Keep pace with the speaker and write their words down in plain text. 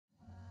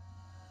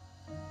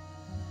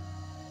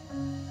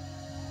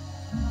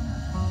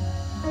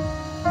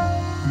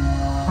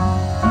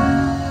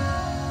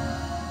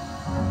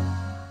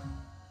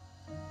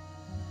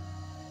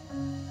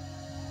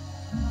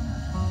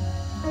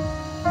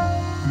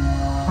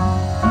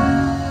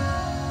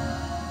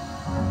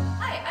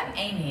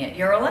at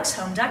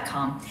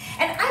EuroLuxHome.com,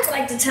 and I'd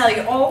like to tell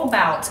you all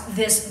about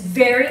this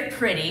very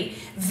pretty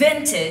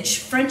vintage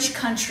French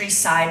country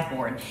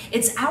sideboard.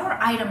 It's our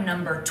item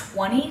number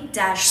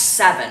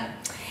 20-7,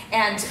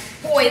 and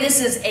boy,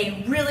 this is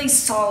a really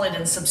solid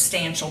and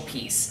substantial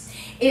piece.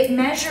 It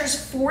measures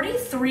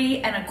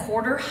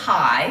 43¼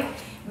 high,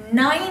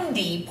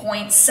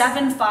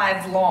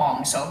 90.75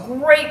 long, so a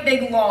great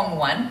big long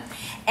one,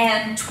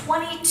 and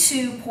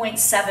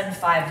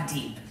 22.75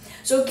 deep.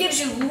 So it gives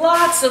you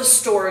lots of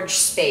storage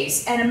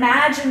space, and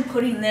imagine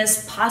putting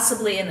this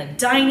possibly in a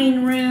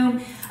dining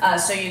room,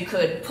 so you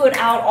could put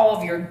out all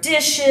of your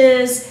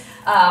dishes.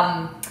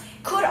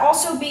 Could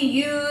also be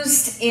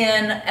used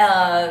in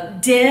a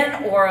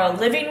den or a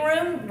living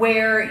room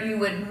where you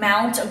would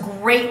mount a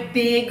great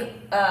big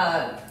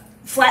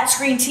flat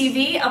screen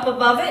TV up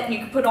above it, and you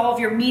can put all of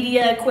your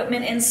media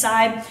equipment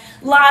inside.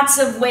 Lots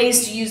of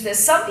ways to use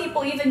this. Some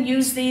people even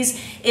use these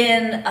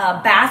in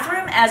a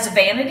bathroom as a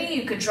vanity.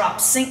 You could drop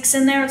sinks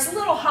in there. It's a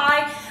little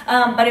high,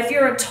 but if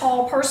you're a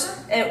tall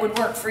person, it would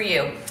work for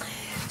you.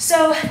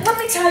 So let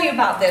me tell you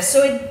about this.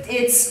 So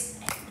it's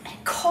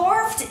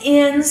carved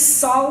in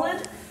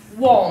solid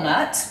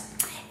walnut,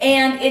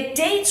 and it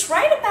dates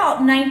right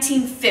about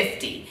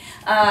 1950.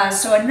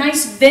 So a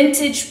nice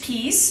vintage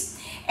piece.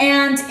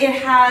 And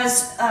it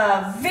has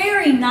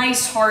very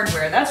nice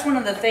hardware. That's one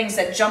of the things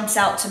that jumps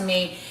out to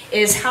me,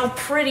 is how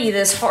pretty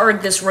this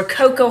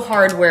Rococo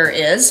hardware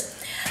is.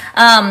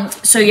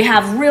 So you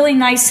have really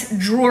nice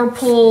drawer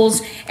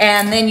pulls,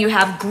 and then you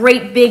have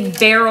great big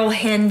barrel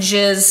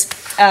hinges,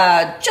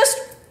 just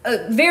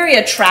very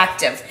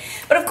attractive.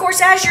 But of course,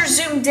 as you're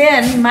zoomed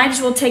in, you might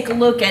as well take a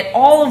look at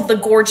all of the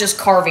gorgeous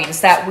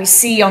carvings that we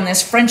see on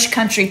this French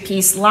country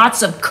piece.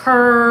 Lots of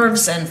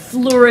curves and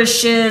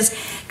flourishes.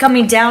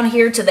 Coming down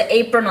here to the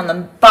apron on the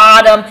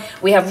bottom,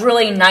 we have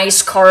really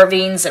nice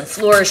carvings and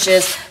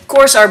flourishes. Of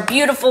course, our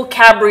beautiful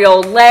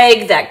cabriole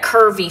leg, that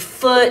curvy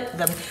foot,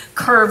 the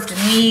curved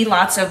knee,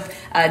 lots of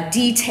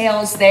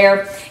details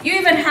there. You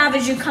even have,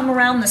 as you come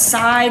around the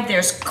side,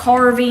 there's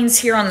carvings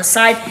here on the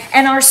side,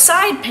 and our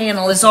side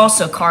panel is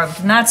also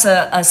carved, and that's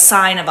a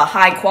sign of a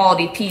high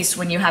quality piece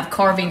when you have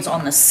carvings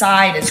on the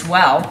side as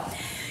well.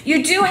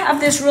 You do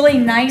have this really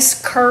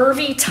nice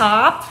curvy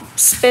top,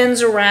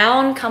 spins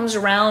around, comes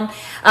around.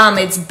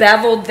 It's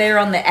beveled there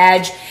on the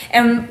edge,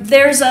 and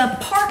there's a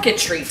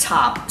parquetry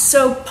top.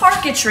 So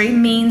parquetry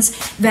means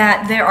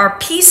that there are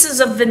pieces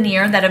of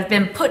veneer that have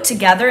been put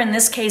together, in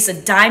this case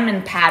a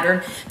diamond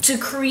pattern, to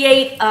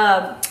create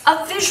a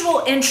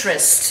visual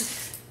interest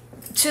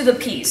to the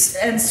piece.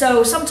 And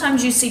so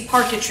sometimes you see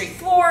parquetry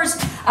floors.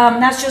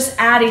 That's just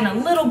adding a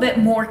little bit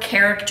more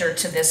character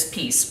to this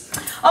piece.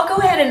 I'll go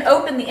ahead and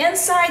open the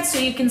inside so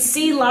you can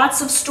see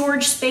lots of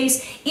storage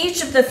space.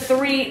 Each of the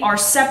three are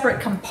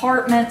separate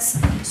compartments.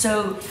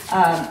 So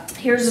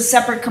here's a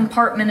separate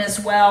compartment as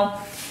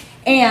well.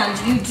 And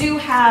you do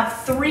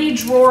have 3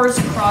 drawers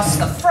across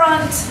the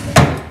front,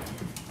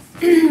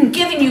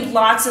 giving you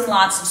lots and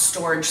lots of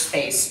storage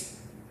space.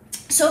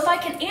 So if I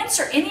can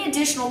answer any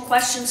additional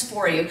questions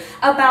for you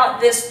about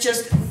this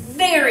just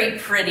very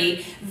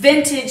pretty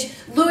vintage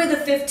Louis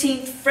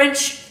XV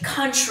French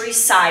country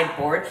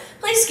sideboard,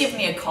 please give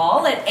me a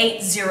call at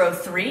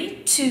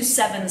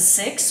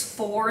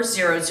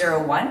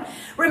 803-276-4001.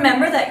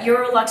 Remember that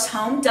EuroLux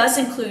Home does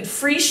include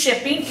free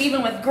shipping,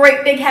 even with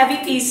great big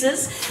heavy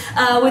pieces,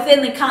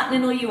 within the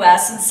continental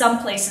US and some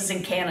places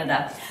in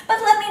Canada.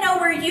 But let me know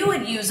where you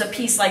would use a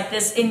piece like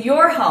this in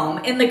your home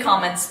in the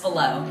comments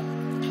below.